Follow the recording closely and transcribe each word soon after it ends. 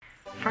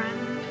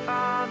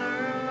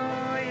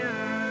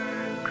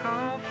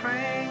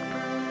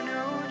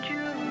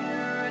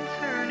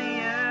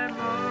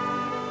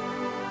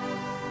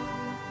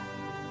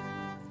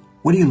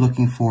What are you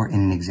looking for in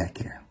an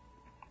executor?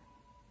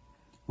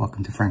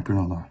 Welcome to Frank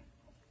Bruno Law.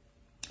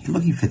 You're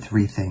looking for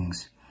three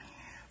things,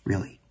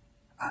 really.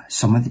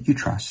 Someone that you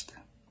trust,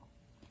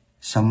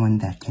 someone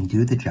that can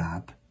do the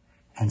job,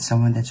 and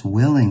someone that's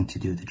willing to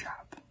do the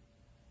job.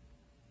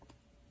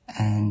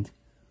 And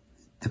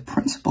the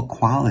principal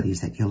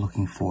qualities that you're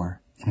looking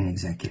for in an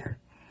executor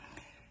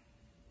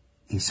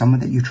is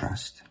someone that you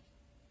trust,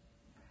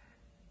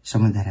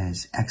 someone that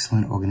has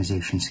excellent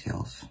organization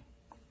skills,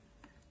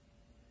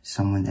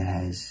 someone that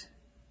has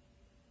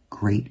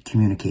great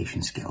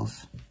communication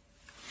skills,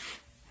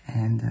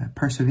 and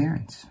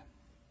perseverance,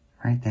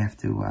 right? They have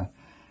to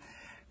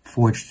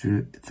forge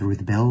through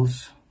the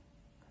bills,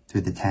 through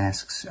the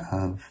tasks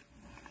of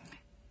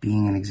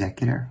being an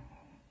executor,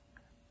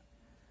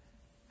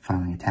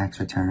 filing a tax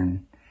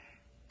return,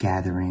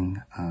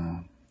 gathering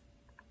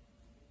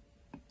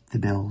the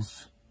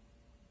bills,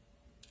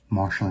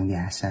 marshaling the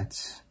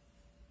assets.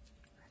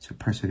 So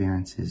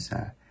perseverance is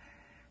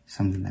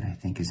something that I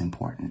think is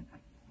important.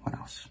 What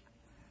else?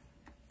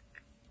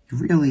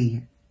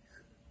 Really,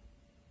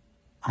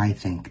 I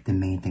think the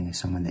main thing is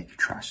someone that you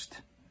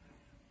trust.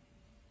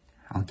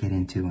 I'll get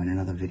into in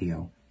another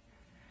video,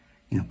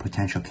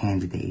 potential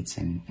candidates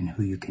and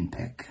who you can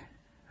pick.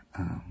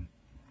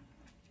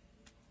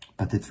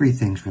 But the three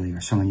things really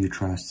are someone you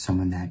trust,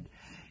 someone that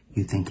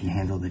you think can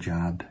handle the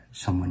job,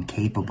 someone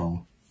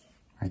capable,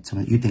 right?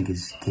 Someone that you think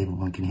is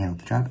capable and can handle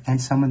the job, and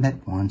someone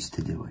that wants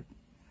to do it.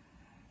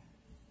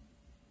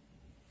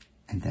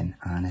 And then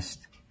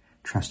honest,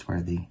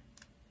 trustworthy,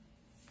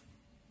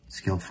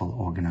 skillful,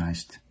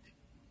 organized,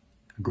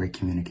 a great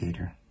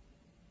communicator.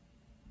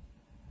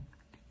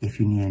 If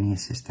you need any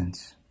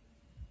assistance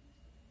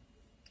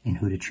in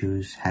who to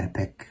choose, how to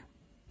pick,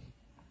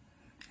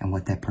 and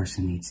what that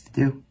person needs to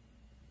do,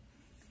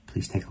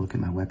 please take a look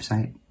at my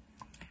website,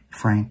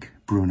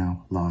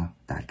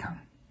 frankbrunolaw.com.